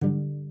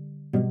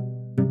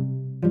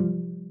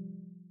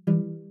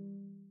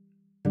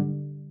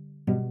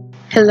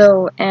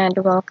Hello and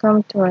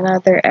welcome to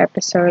another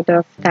episode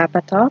of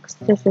Tapa Talks.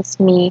 This is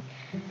me,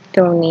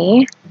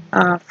 Tony.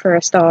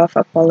 First off,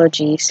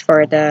 apologies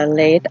for the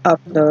late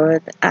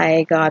upload.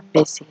 I got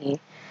busy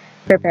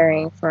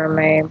preparing for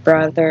my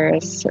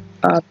brother's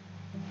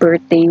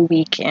birthday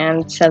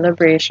weekend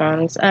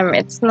celebrations.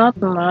 It's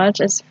not much,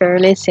 it's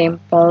fairly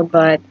simple,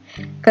 but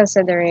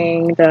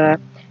considering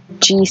the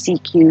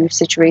GCQ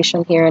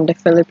situation here in the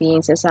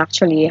Philippines, it's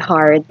actually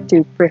hard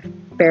to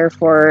prepare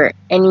for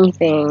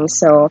anything.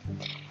 So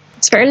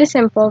it's fairly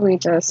simple. We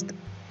just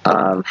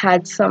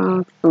had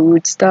some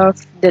food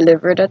stuff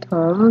delivered at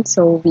home.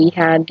 So we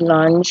had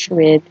lunch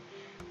with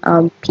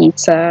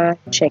pizza,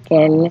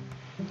 chicken,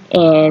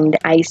 and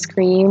ice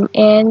cream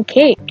and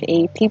cake.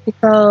 A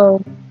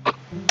typical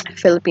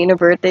Filipino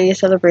birthday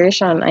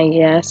celebration, I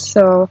guess.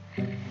 So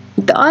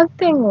the odd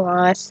thing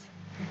was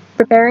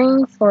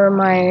preparing for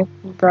my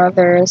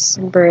brother's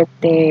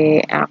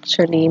birthday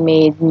actually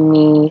made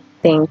me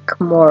think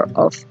more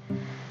of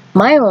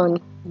my own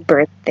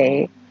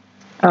birthday.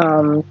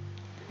 Um,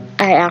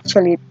 I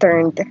actually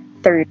turned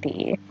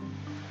 30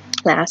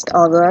 last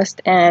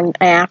August, and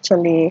I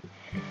actually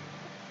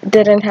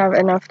didn't have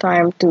enough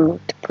time to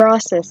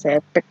process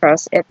it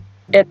because it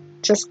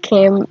just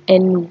came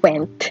and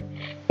went.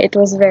 It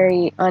was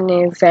very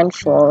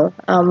uneventful.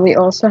 We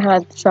also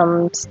had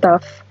some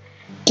stuff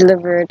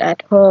delivered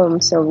at home,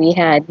 so we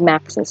had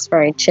Max's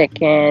fried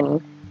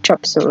chicken,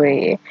 chop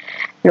suey,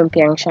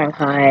 lumpiang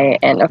Shanghai,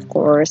 and of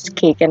course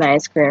cake and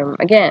ice cream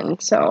again.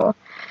 So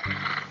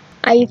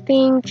I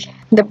think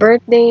the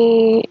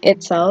birthday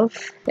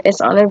itself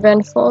is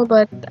uneventful,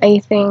 but I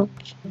think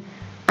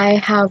I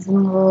have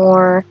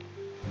more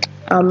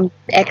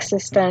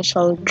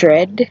existential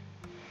dread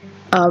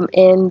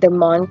in the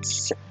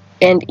months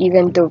and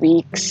even the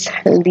weeks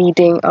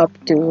leading up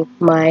to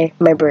my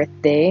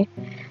birthday.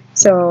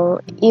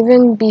 So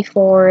even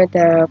before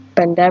the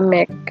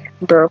pandemic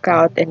broke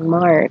out in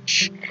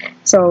March,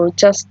 so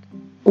just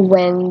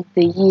when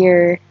the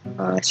year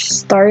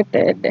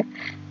started,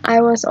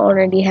 I was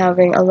already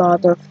having a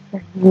lot of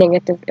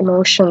negative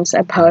emotions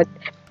about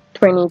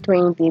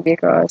 2020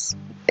 because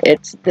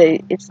it's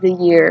the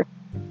year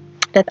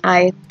that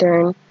I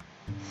turned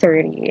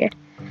 30.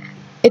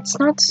 It's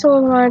not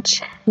so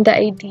much the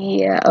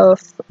idea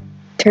of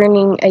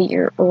turning a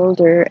year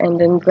older and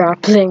then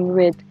grappling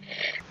with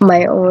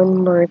my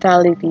own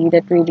mortality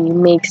that really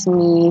makes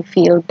me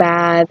feel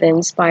bad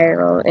and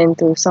spiral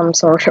into some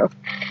sort of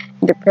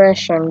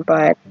depression,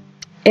 but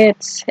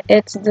it's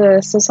the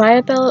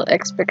societal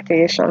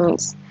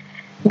expectations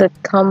that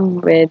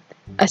come with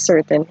a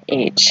certain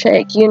age.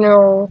 Like,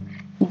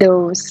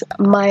 those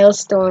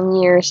milestone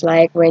years,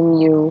 like when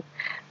you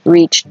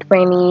reach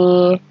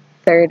 20,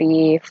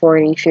 30,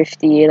 40,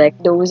 50,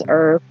 like those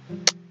are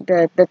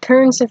the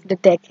turns of the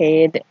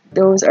decade.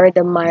 Those are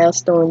the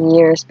milestone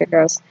years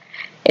because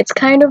it's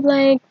kind of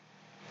like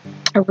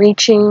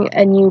reaching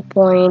a new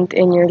point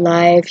in your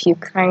life. You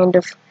kind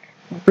of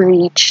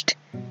breached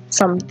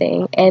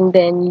something, and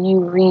then you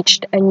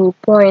reached a new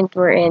point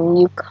wherein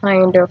you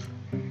kind of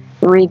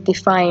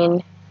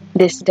redefine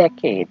this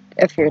decade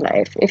of your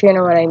life, if you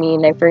know what I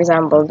mean. Like, for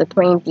example, the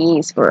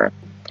 20s were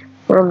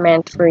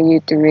meant for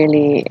you to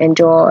really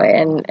enjoy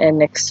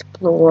and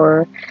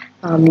explore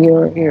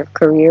your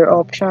career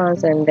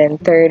options, and then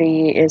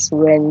 30 is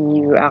when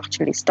you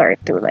actually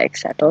start to like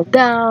settle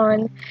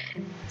down.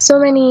 So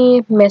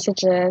many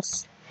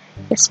messages,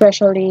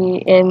 especially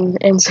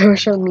in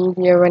social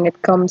media when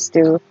it comes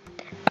to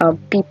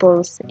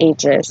people's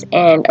ages.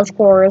 And of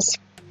course,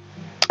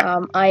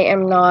 I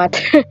am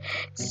not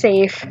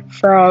safe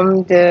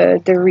from the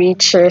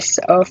reaches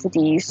of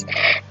these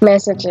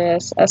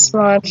messages. As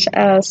much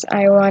as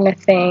I want to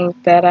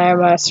think that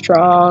I'm a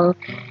strong,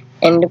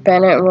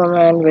 independent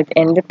woman with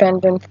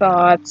independent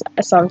thoughts,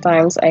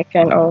 sometimes I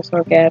can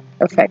also get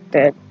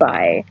affected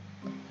by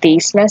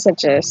these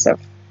messages.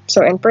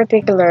 So in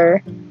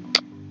particular,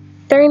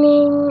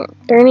 turning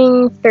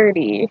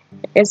 30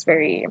 is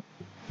very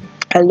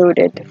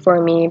alluded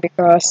for me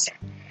because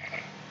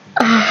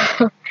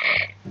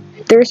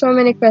there's so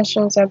many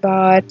questions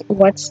about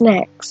what's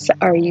next.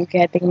 Are you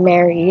getting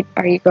married?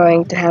 Are you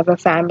going to have a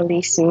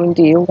family soon?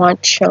 Do you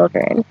want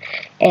children?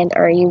 And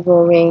are you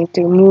going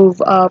to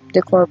move up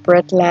the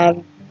corporate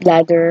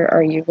ladder?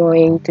 Are you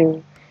going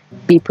to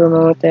be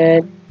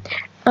promoted?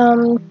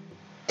 Um,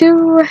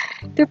 to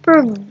to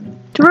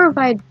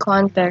provide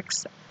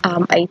context,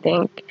 I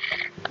think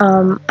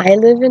I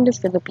live in the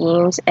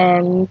Philippines,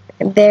 and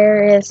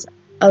there is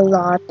a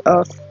lot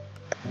of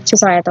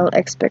societal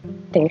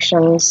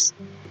expectations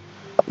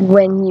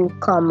when you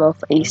come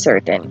of a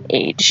certain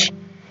age.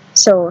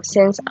 So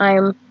since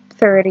I'm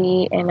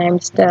 30 and I'm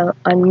still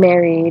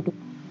unmarried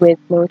with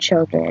no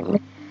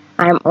children,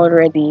 I'm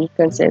already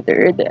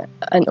considered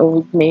an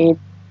old maid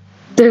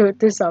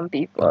to some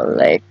people.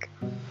 Like,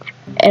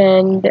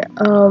 and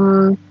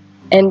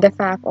and the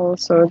fact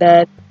also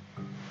that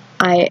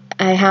I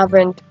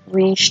haven't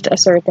reached a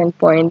certain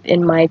point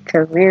in my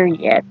career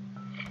yet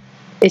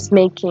is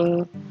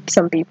making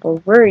some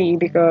people worry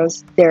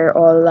because they're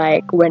all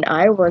like, when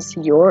I was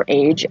your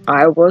age,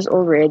 I was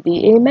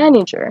already a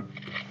manager.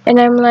 And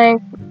I'm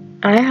like,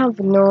 I have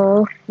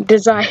no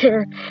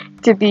desire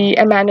to be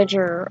a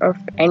manager of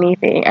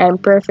anything. I'm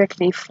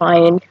perfectly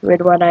fine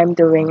with what I'm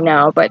doing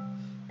now, but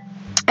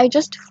I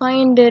just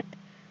find it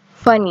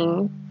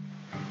funny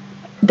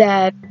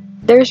that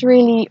there's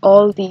really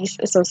all these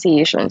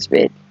associations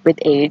with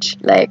age.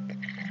 Like,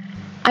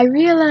 I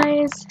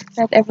realized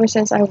that ever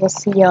since I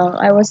was young,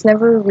 I was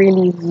never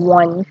really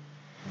one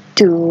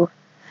to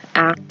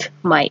act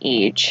my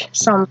age.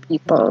 Some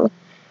people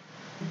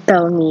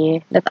tell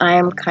me that I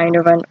am kind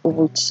of an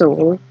old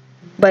soul,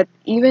 but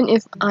even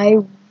if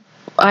I'm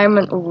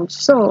an old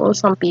soul,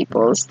 some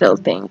people still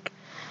think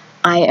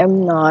I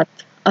am not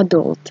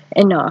adult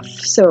enough.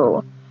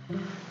 So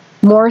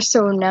more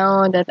so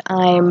now that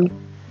I'm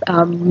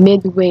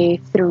midway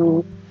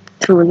through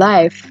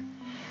life,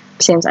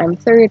 since I'm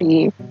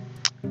 30,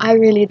 I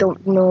really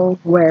don't know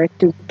where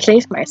to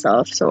place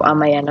myself. So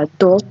am I an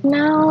adult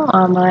now?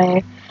 Am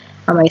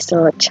I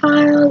still a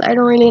child? I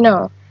don't really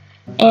know.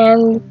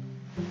 And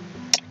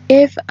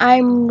if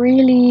I'm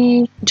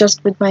really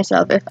just with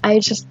myself, if I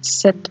just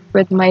sit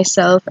with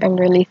myself and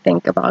really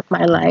think about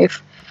my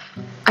life,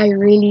 I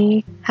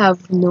really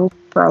have no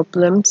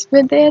problems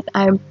with it.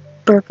 I'm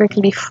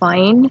perfectly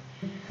fine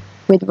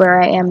with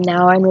where I am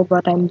now and with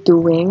what I'm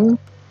doing.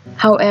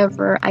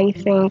 However, I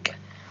think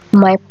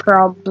my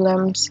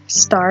problems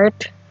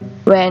start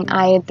when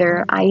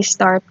either I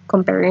start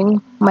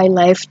comparing my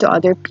life to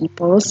other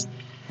people's,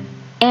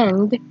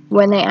 and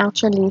when I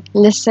actually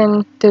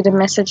listen to the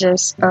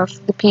messages of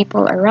the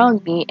people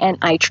around me and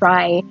I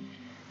try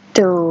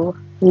to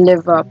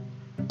live up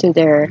to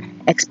their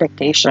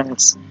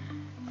expectations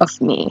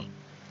of me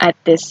at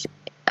this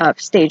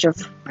stage of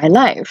my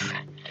life.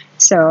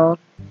 So,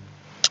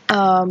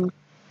 um,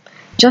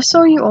 just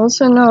so you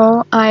also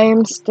know,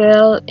 I'm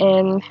still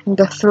in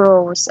the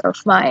throes of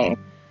my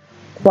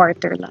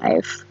quarter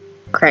life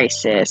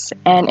crisis,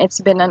 and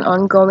it's been an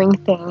ongoing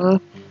thing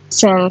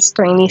since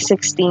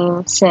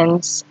 2016,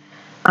 since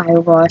I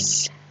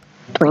was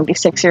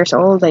 26 years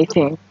old, I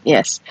think.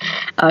 Yes.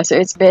 So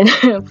it's been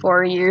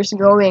 4 years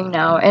going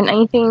now, and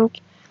I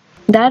think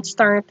that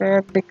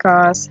started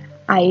because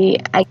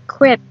I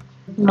quit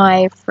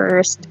my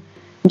first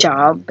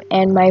job,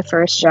 and my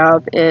first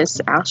job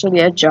is actually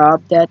a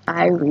job that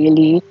I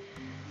really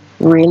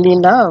really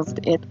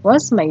loved. It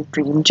was my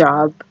dream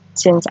job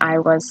since I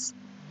was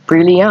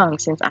really young,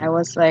 since I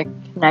was like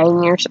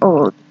 9 years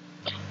old.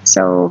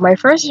 So my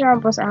first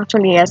job was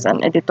actually as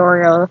an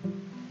editorial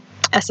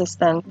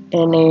assistant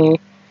in a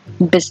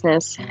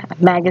business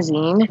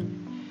magazine,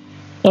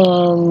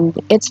 and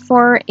it's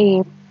for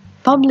a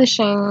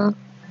publishing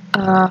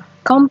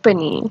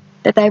company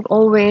that I've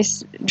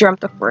always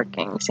dreamt of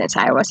working since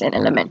I was in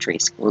elementary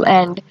school.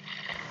 And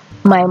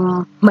my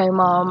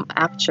mom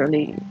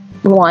actually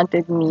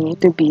wanted me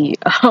to be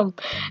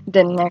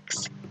the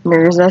next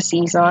Mirza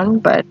season,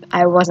 but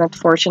I wasn't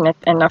fortunate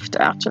enough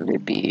to actually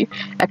be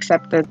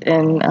accepted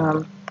in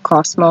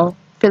Cosmo,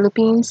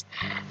 Philippines.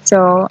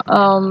 So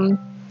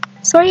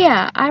so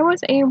yeah, I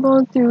was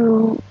able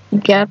to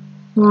get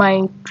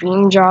my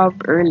dream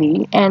job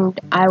early, and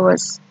I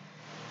was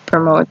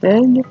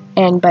promoted.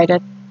 And by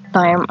the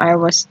time I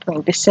was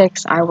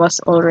 26, I was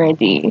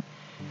already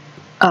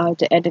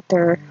the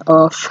editor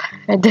of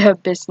the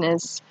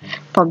business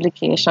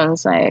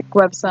publications like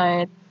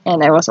website,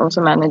 and I was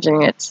also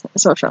managing its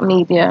social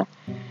media.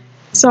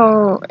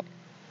 So,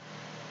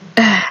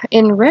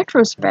 in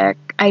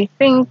retrospect, I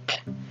think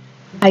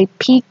I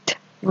peaked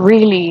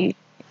really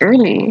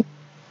early.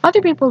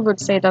 Other people would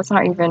say that's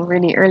not even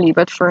really early,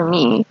 but for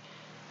me,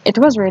 it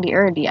was really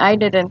early. I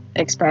didn't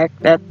expect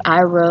that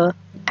I will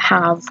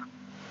have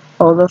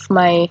all of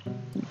my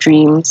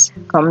dreams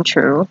come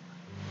true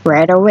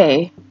right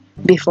away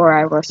before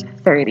I was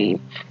 30.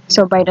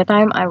 So by the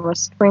time I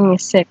was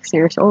 26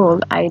 years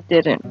old, I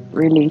didn't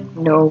really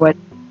know what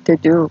to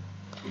do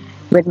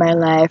with my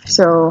life.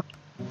 So,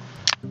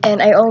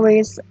 and I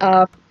always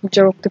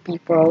joke to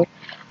people,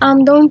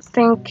 don't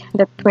think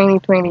that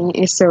 2020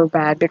 is so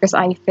bad, because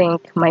I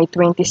think my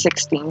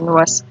 2016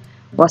 was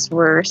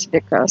worse,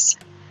 because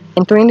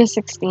in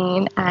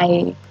 2016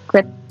 I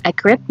quit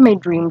my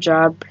dream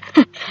job.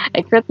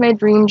 I quit my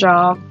dream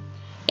job,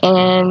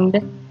 and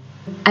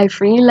I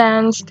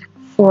freelanced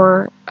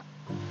for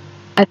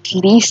at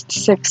least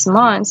 6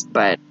 months,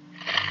 but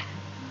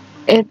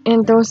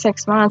in those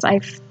 6 months, I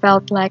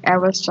felt like I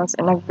was just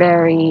in a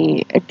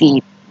very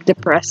deep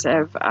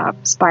depressive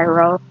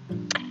spiral,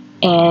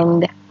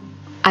 and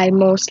I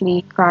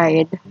mostly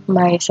cried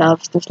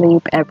myself to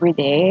sleep every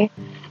day.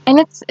 And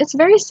it's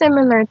very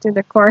similar to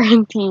the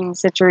quarantine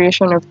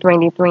situation of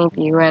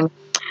 2020, when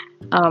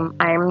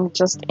I'm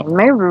just in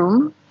my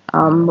room,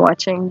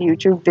 watching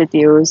YouTube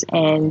videos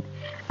and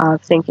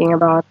thinking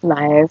about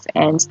life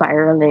and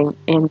spiraling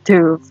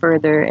into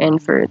further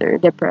and further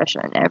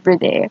depression every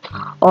day,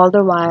 all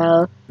the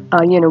while,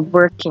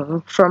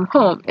 working from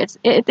home.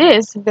 It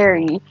is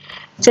very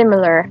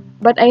similar,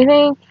 but I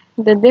think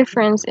the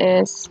difference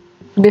is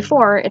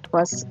Before, it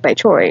was by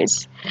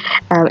choice.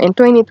 In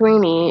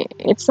 2020,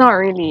 it's not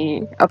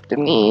really up to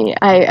me.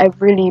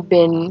 I've really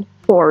been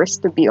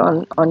forced to be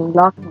on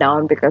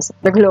lockdown because of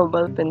the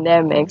global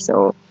pandemic.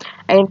 So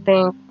I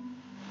think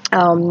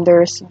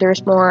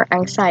there's more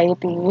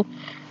anxiety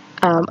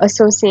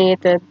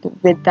associated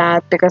with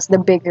that because the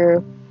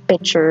bigger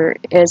picture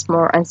is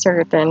more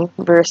uncertain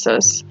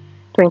versus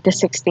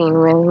 2016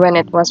 when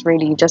it was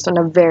really just on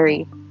a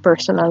very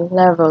personal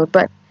level.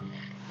 But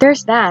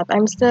there's that.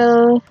 I'm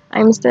still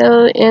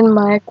in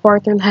my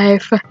quarter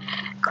life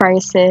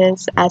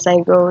crisis as I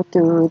go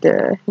to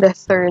the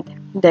third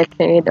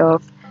decade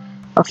of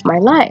my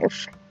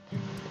life.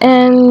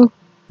 And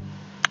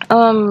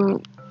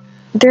um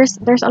there's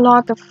a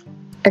lot of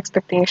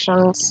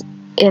expectations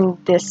in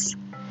this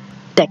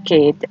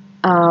decade.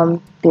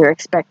 You're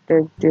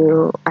expected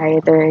to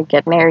either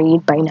get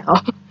married by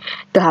now,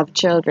 to have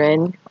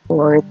children,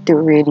 or to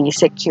really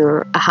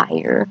secure a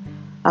higher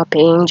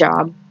paying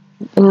job.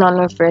 None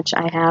of which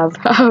I have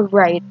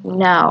right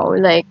now.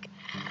 Like,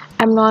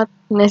 I'm not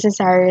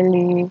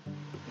necessarily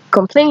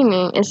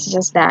complaining, it's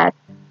just that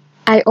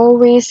I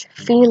always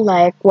feel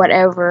like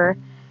whatever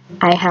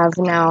I have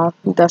now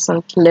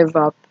doesn't live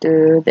up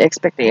to the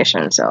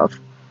expectations of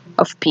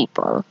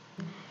people.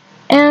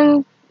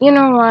 And you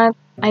know what?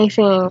 I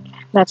think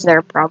that's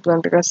their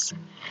problem because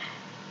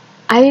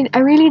I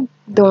really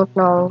don't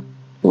know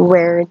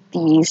where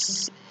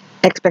these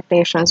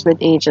expectations with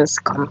ages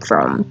come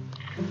from.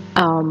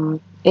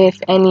 If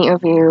any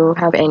of you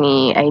have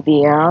any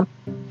idea,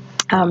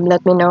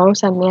 let me know,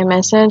 send me a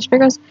message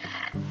because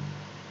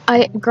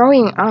I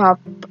growing up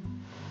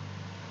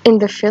in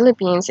the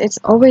Philippines, it's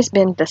always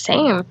been the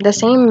same. The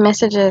same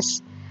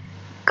messages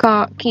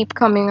keep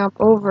coming up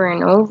over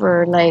and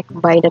over. Like,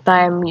 by the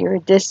time you're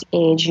this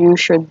age, you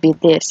should be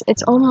this.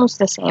 It's almost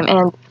the same.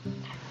 And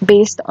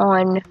based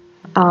on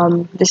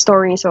the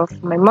stories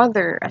of my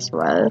mother as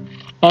well,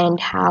 and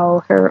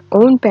how her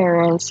own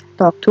parents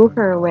talked to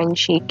her when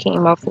she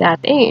came of that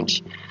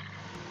age,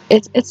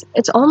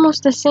 it's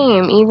almost the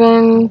same,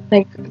 even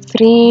like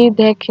 3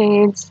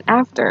 decades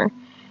after.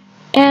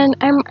 And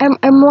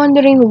I'm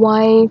wondering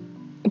why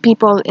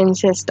people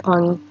insist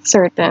on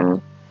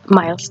certain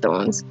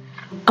milestones.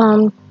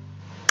 Um,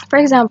 for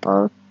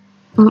example,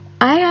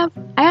 I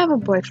have a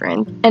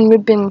boyfriend, and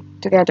we've been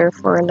together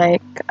for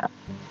like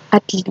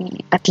at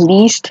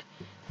least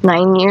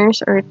 9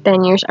 years or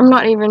 10 years. I'm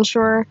not even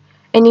sure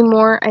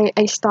anymore.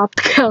 I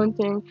stopped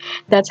counting.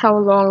 That's how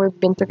long we've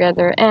been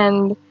together,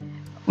 and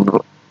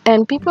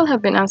people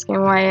have been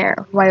asking why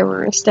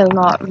we're still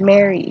not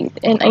married,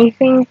 and I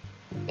think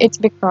it's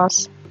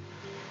because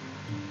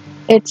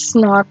it's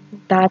not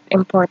that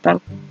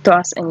important to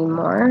us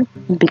anymore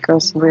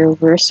because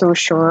we're so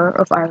sure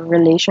of our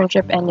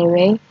relationship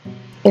anyway.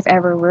 If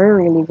ever we're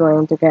really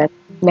going to get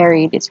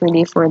married, it's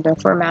really for the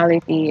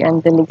formality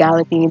and the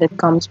legality that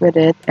comes with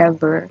it.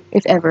 Ever,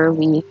 if ever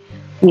we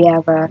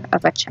have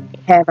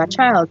a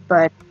child,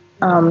 but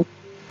um,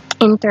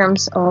 in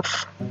terms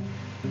of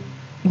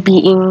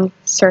being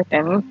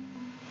certain,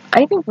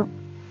 I think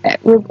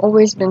we've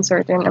always been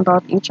certain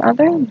about each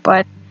other.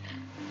 But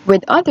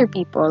with other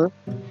people,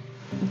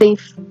 they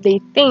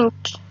think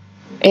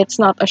it's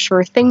not a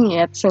sure thing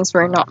yet since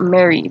we're not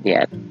married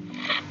yet.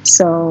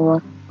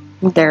 So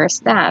there's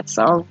that.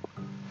 So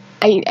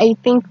I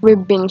think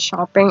we've been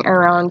shopping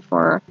around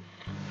for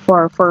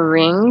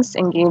rings,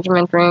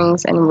 engagement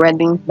rings, and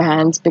wedding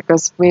bands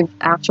because we've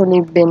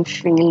actually been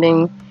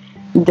feeling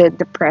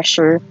the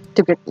pressure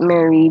to get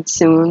married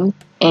soon.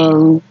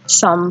 And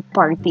some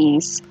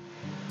parties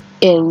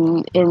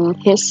in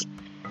his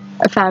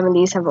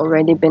families have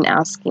already been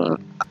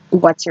asking,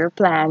 "What's your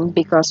plan?"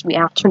 Because we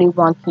actually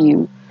want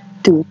you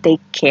to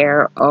take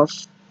care of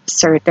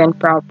certain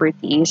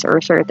properties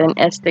or certain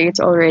estates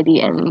already,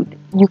 and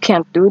you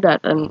can't do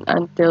that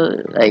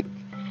until like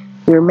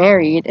you're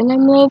married. And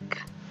I'm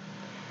like,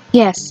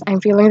 yes,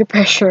 I'm feeling the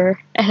pressure,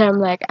 and I'm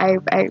like,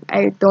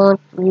 I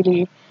don't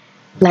really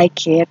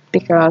like it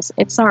because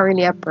it's not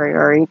really a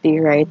priority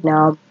right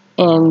now,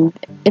 and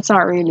it's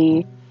not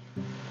really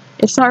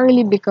it's not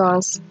really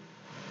because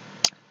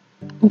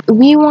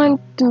we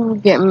want to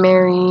get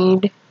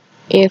married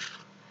if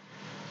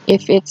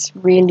it's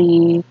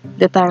really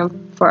the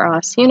time for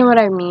us. You know what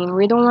I mean?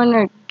 We don't want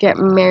to get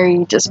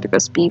married just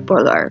because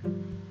people are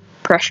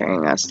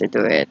pressuring us to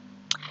do it.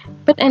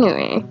 But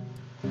anyway,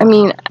 I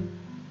mean,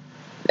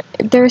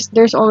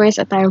 there's always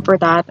a time for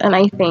that, and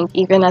I think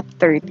even at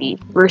 30,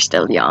 we're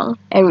still young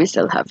and we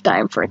still have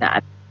time for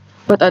that.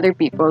 But other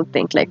people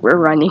think like we're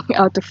running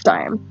out of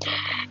time.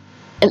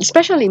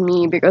 Especially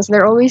me, because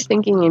they're always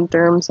thinking in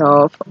terms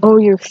of, oh,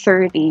 you're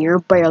 30, your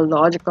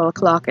biological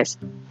clock is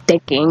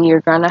ticking,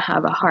 you're gonna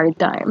have a hard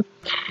time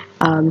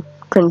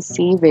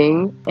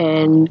conceiving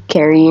and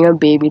carrying a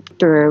baby to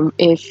term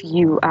if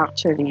you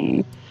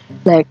actually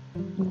like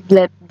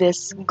let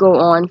this go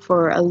on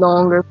for a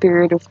longer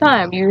period of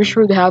time. You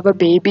should have a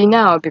baby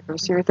now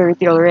because you're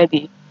 30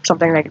 already,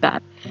 something like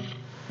that.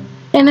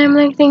 And I'm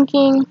like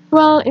thinking,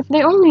 well, if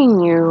they only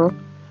knew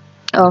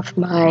of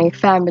my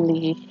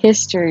family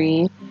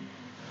history,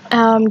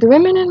 The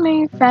women in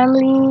my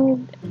family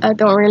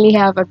don't really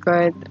have a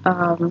good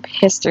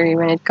history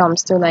when it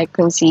comes to like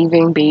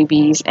conceiving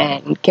babies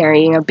and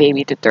carrying a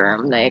baby to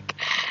term. Like,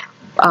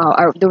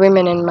 the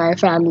women in my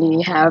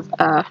family have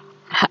a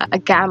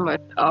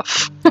gamut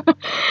of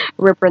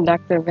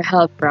reproductive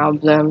health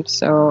problems.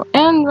 So,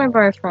 and my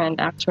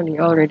boyfriend actually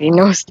already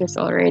knows this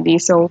already.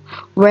 So,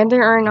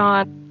 whether or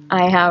not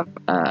I have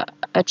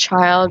a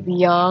child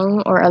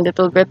young or a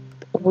little bit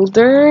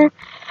older,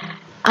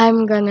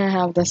 I'm gonna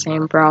have the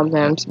same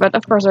problems. But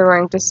of course, I'm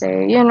going to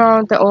say,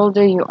 the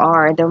older you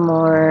are, the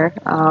more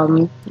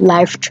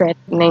life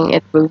threatening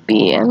it will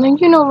be. And then,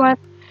 you know what?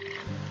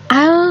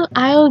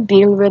 I'll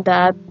deal with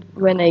that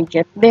when I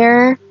get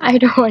there. I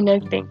don't want to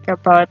think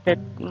about it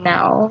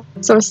now.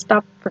 So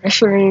stop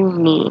pressuring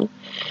me.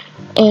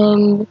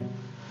 And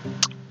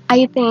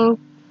I think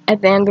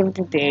at the end of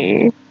the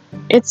day,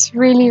 it's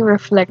really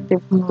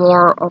reflective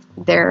more of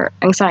their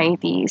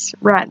anxieties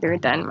rather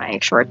than my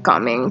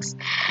shortcomings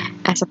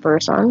as a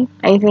person.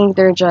 I think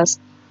they're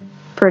just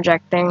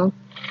projecting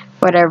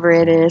whatever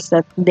it is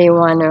that they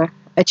want to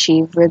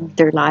achieve with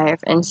their life.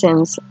 And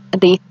since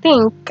they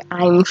think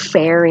I'm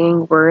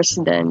faring worse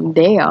than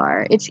they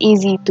are, it's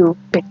easy to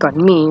pick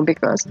on me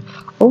because,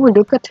 oh,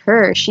 look at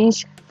her.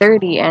 She's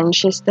 30 and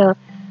she still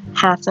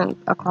hasn't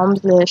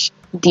accomplished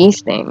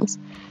these things.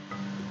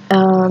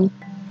 Um,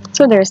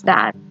 so there's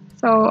that.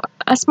 So,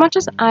 as much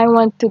as I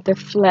want to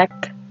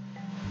deflect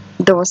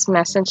those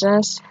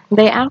messages,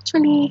 they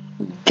actually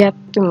get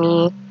to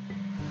me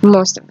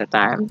most of the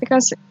time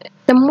because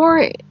the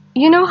more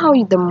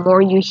how the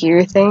more you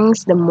hear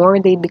things, the more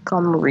they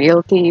become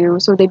real to you.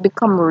 So they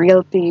become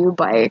real to you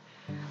by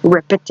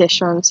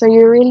repetition. So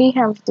you really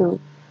have to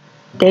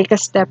take a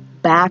step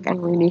back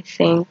and really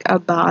think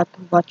about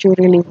what you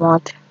really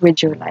want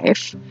with your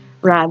life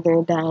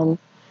rather than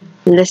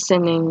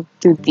listening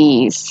to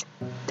these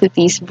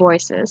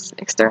voices,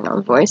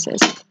 external voices.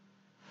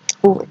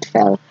 Oh, it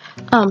fell.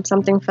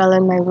 Something fell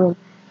in my room.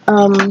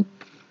 Um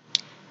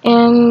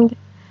and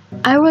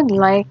I would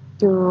like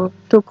to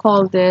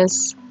call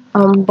this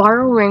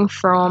borrowing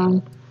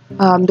from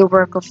the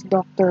work of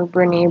Dr.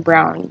 Brene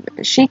Brown.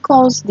 She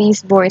calls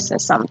these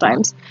voices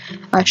sometimes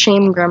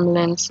shame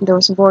gremlins,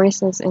 those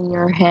voices in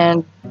your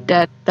head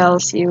that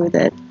tells you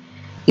that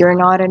you're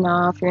not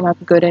enough, you're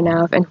not good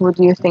enough, and who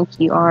do you think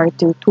you are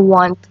to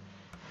want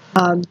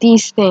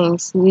these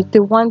things, to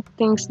want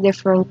things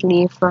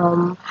differently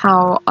from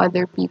how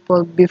other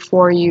people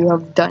before you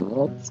have done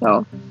it.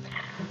 So,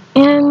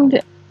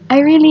 and I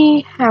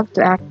really have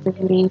to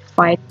actively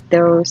fight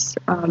those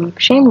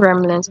shame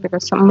gremlins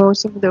because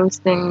most of those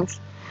things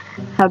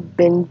have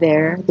been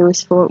there.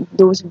 Those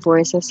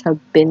voices have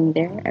been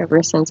there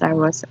ever since I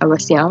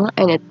was young,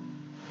 and it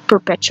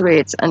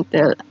perpetuates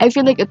until I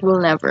feel like it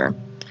will never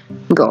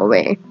go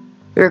away,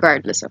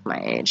 regardless of my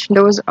age.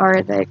 Those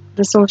are like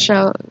the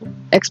social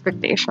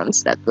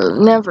expectations that will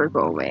never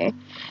go away,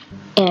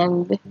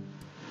 and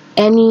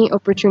any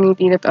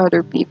opportunity that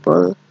other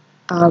people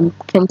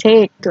can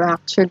take to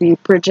actually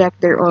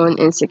project their own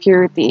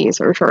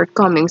insecurities or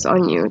shortcomings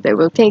on you, they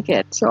will take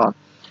it. So,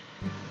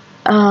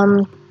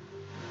 um,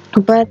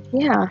 but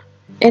yeah,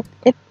 it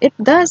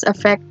does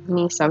affect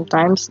me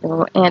sometimes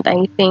though, and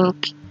I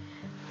think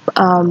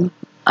um,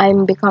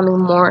 I'm becoming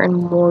more and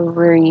more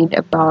worried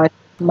about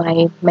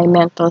my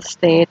mental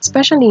state,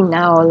 especially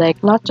now.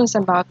 Like not just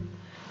about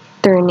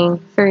turning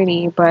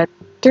 30, but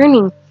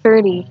turning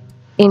 30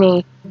 in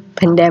a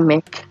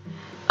pandemic.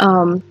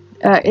 Um,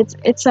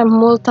 it's a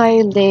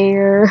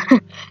multi-layer,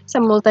 it's a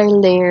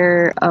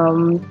multi-layer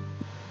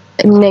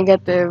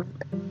negative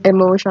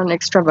emotion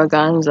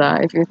extravaganza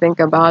if you think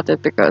about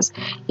it, because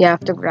you have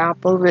to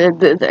grapple with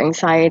the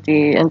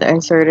anxiety and the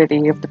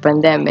uncertainty of the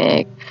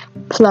pandemic.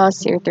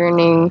 Plus, you're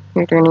turning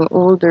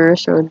older,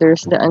 so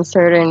there's the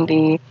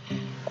uncertainty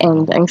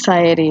and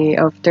anxiety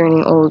of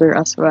turning older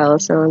as well.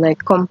 So,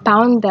 like,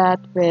 compound that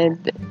with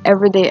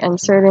everyday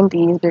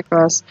uncertainties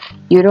because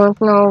you don't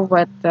know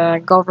what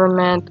the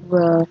government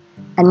will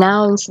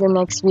announce the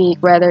next week,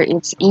 whether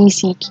it's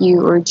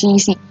ECQ or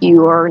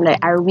GCQ, or like,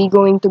 are we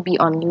going to be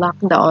on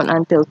lockdown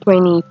until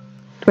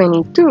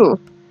 2022?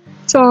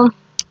 So,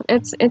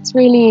 it's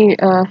really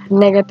a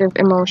negative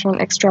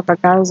emotion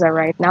extravaganza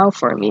right now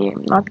for me.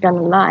 I'm not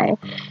gonna lie,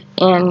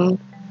 and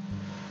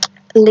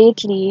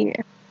lately,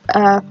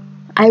 uh,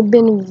 I've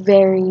been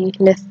very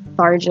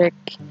lethargic,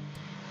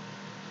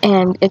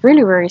 and it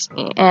really worries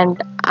me.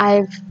 And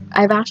I've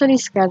actually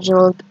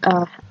scheduled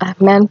a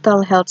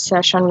mental health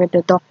session with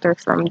the doctor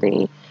from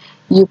the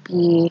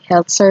UP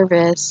Health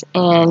Service,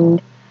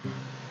 and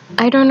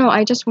I don't know.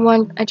 I just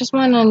want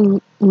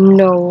to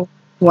know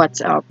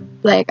what's up.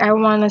 Like I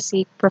want to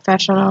seek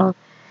professional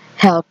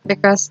help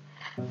because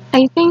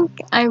I think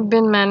I've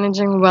been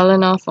managing well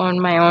enough on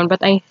my own,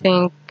 but I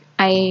think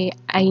I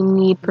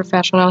need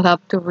professional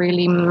help to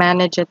really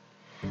manage it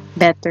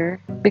better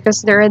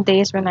because there are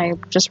days when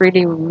I'm just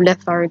really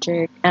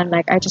lethargic and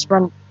like I just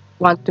want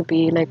to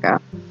be like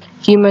a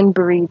human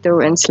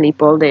burrito and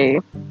sleep all day.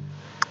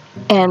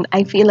 And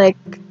I feel like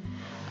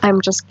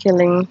I'm just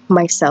killing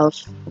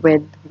myself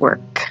with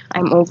work.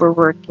 I'm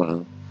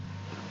overworking,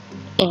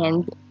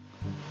 and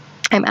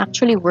I'm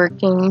actually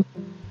working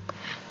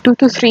 2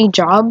 to 3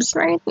 jobs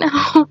right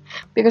now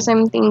because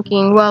I'm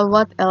thinking, well,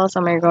 what else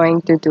am I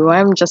going to do?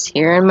 I'm just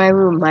here in my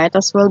room. Might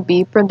as well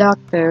be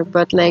productive.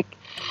 But like,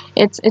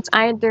 it's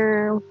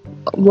either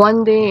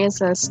one day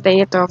is a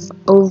state of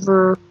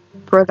over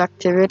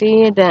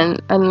productivity, then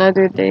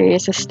another day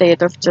is a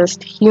state of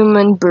just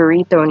human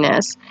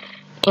burrito-ness.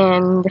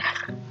 And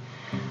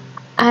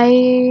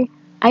I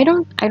I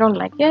don't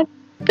like it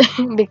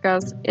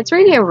because it's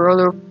really a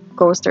roller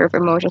coaster of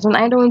emotions, and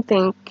I don't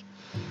think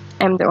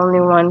I'm the only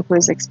one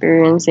who's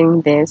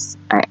experiencing this.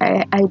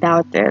 I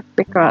doubt it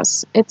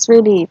because it's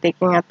really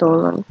taking a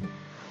toll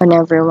on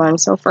everyone.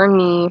 So for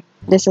me,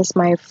 this is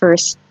my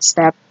first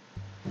step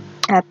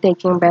at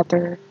taking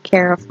better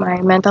care of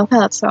my mental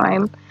health. So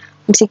I'm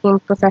seeking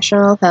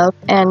professional help,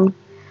 and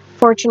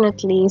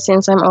fortunately,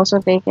 since I'm also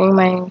taking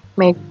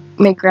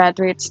my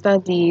graduate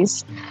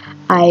studies,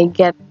 I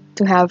get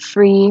to have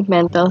free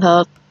mental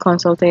health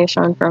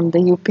consultation from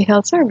the UP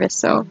Health Service.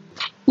 So,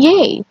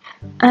 yay!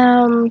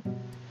 Um,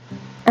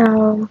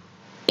 um,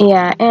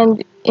 yeah,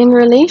 and in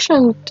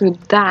relation to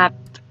that,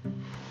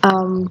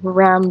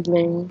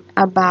 rambling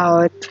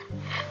about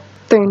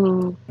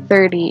turning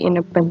 30 in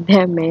a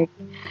pandemic,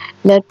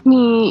 let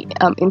me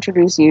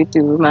introduce you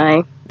to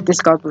my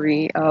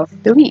discovery of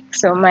the week.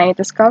 So, my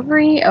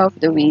discovery of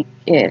the week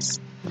is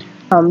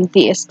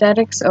the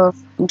aesthetics of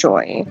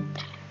joy.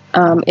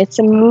 It's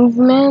a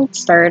movement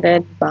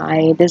started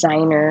by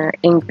designer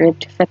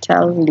Ingrid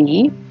Fettel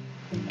Lee,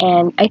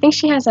 and I think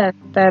she has a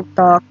TED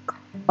talk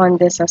on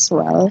this as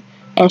well.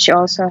 And she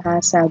also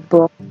has a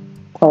book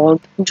called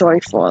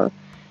Joyful.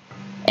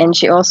 And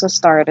she also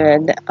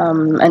started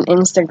an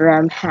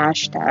Instagram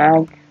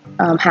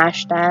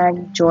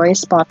hashtag Joy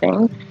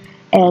Spotting.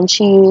 And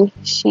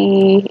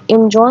she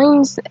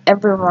enjoins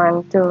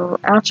everyone to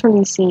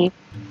actually see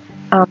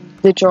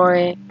the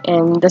joy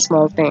in the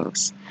small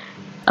things.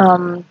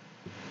 Um,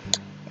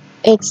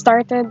 it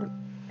started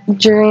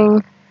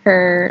during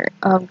her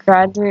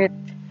graduate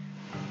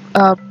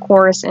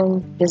course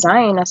in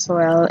design as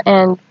well,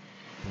 and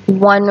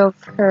one of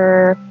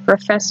her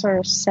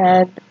professors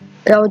said,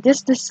 "Oh,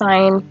 this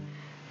design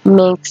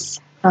makes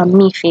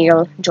me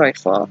feel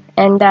joyful,"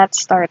 and that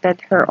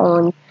started her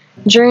own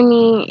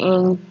journey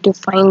into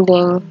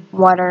finding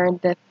what are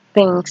the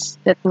things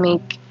that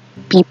make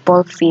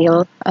people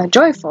feel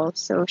joyful.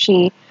 So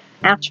she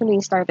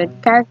actually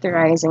started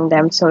characterizing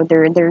them. So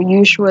they're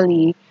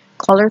usually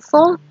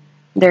colorful.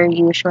 They're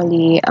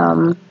usually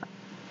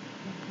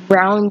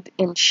round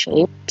in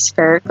shape,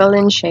 spherical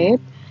in shape,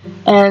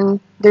 and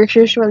there's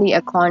usually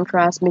a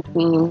contrast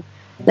between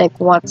like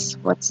what's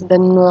the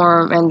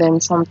norm and then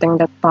something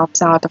that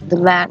pops out of the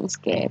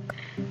landscape.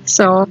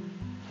 So,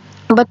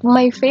 but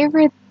my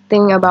favorite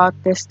thing about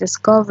this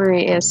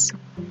discovery is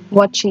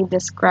what she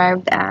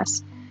described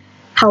as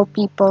how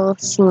people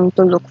seem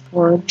to look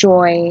for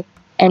joy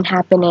and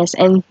happiness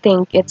and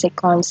think it's a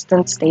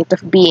constant state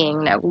of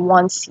being, that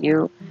once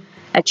you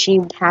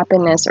achieved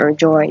happiness or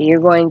joy,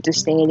 you're going to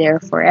stay there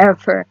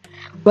forever.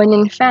 When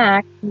in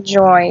fact,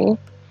 joy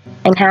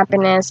and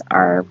happiness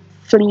are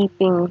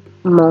fleeting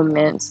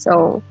moments.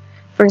 So,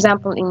 for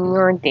example, in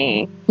your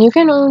day, you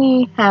can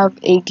only have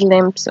a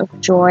glimpse of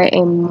joy,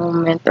 a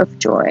moment of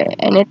joy,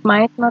 and it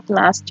might not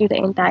last you the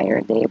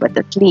entire day, but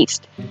at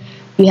least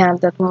you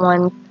have that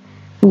one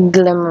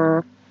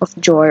glimmer of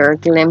joy or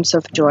glimpse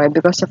of joy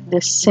because of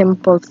this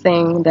simple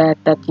thing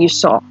that you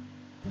saw,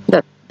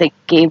 that they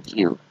gave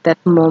you that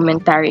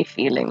momentary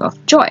feeling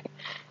of joy.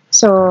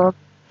 So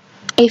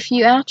if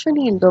you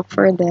actually look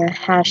for the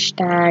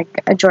hashtag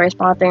joy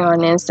spotting on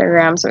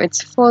Instagram, so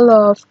it's full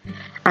of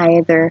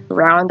either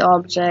round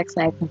objects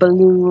like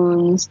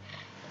balloons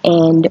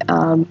and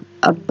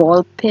a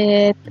ball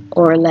pit,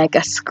 or like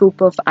a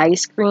scoop of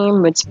ice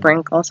cream with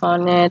sprinkles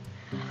on it.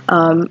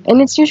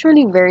 And it's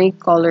usually very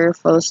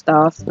colorful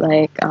stuff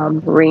like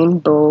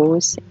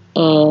rainbows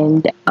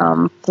and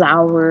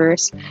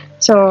flowers.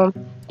 So,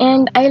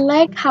 and I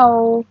like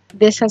how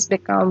this has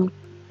become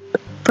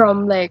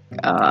from like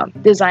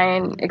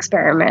design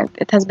experiment.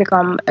 It has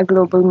become a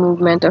global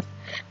movement of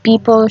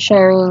people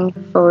sharing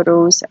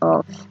photos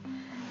of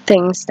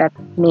things that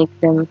make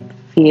them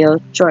feel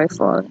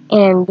joyful.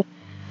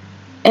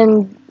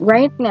 And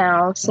right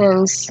now,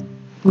 since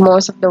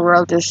most of the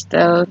world is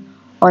still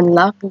on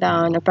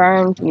lockdown,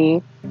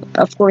 apparently,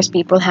 of course,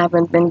 people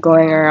haven't been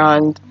going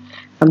around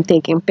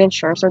taking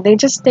pictures. So they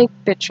just take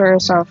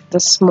pictures of the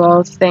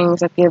small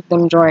things that give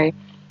them joy,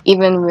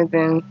 even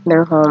within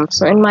their home.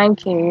 So in my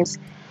case,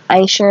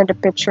 I shared a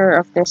picture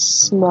of this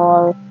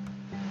small,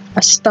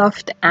 a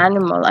stuffed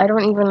animal. I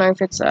don't even know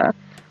if it's a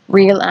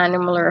real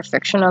animal or a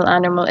fictional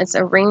animal. It's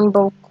a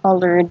rainbow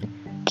colored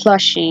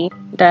plushie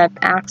that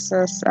acts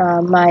as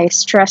my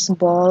stress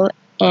ball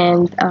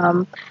and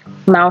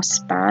mouse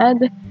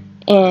pad.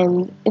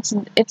 And it's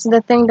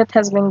the thing that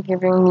has been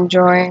giving me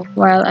joy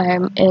while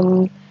I'm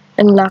in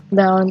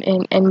lockdown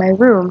in my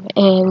room.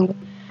 And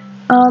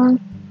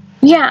um,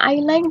 yeah, I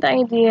like the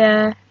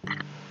idea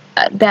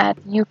that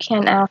you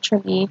can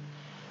actually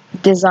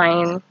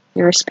design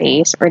your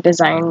space or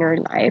design your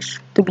life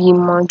to be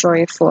more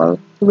joyful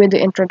with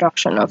the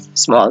introduction of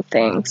small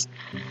things.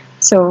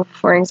 So,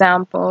 for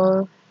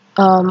example,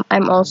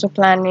 I'm also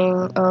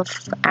planning of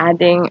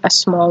adding a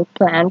small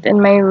plant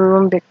in my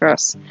room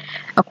because,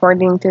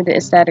 according to the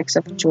aesthetics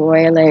of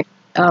joy, like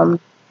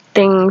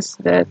things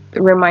that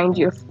remind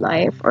you of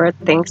life or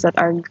things that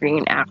are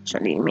green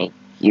actually make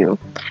you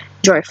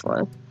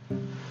joyful,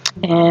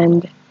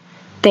 and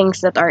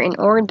things that are in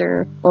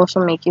order also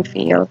make you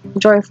feel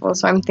joyful.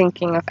 So I'm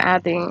thinking of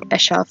adding a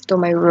shelf to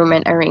my room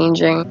and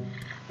arranging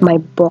my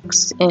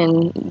books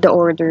in the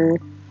order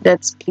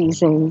that's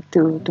pleasing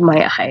to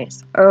my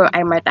eyes. Or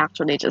I might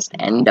actually just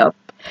end up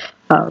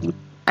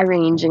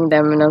arranging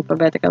them in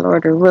alphabetical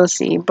order. We'll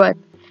see. But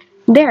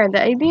there,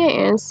 the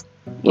idea is,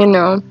 you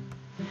know,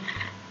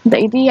 the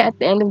idea at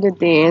the end of the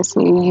day is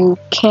you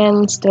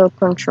can still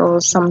control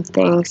some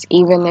things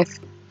even if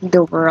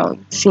the world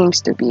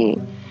seems to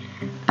be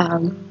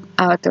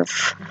out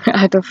of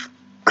out of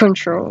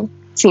control,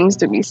 seems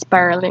to be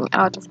spiraling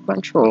out of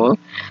control,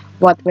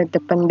 what with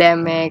the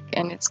pandemic,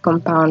 and it's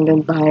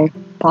compounded by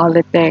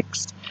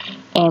politics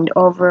and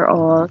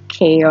overall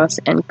chaos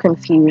and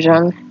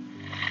confusion.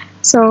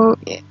 So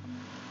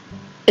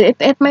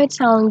it might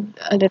sound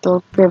a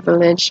little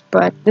privileged,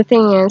 but the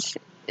thing is,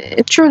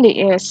 it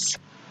truly is.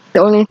 The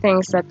only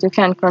things that you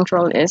can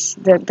control is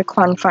the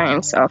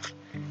confines of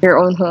your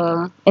own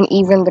home and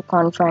even the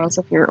confines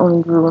of your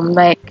own room.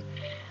 Like,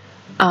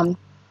 um,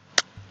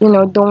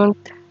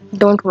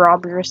 don't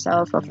rob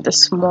yourself of the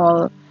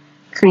small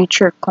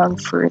creature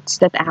comforts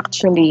that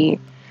actually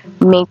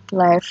make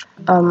life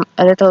a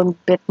little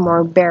bit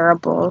more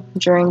bearable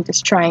during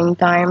this trying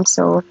time.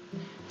 So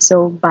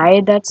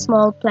buy that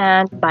small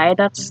plant, buy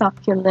that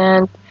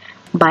succulent,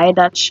 buy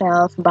that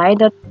shelf, buy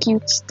that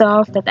cute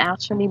stuff that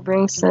actually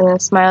brings a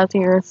smile to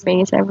your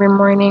face every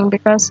morning,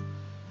 because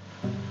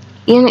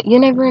you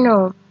never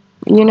know.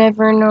 You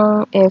never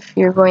know if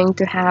you're going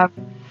to have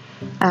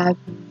uh,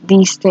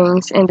 these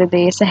things in the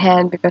days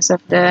ahead because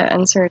of the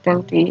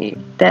uncertainty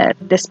that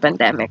this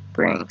pandemic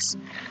brings.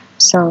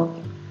 So,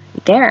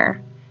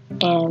 there.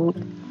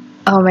 And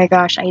oh my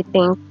gosh, I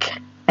think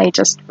I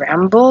just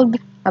rambled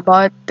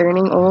about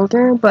turning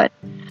older, but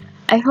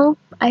I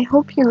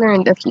hope you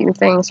learned a few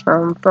things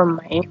from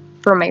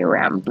my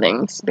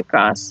ramblings,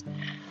 because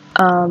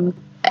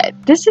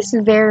this is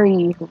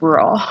very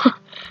raw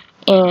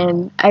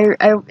and I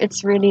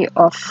it's really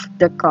off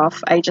the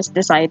cuff. I just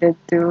decided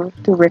to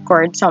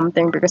record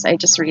something because I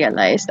just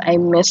realized I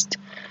missed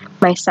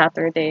my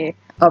Saturday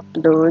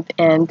upload,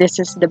 and this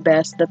is the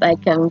best that I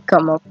can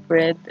come up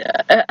with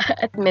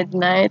at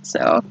midnight.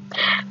 So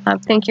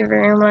thank you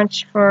very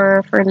much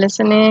for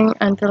listening.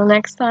 Until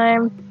next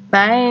time,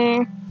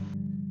 bye.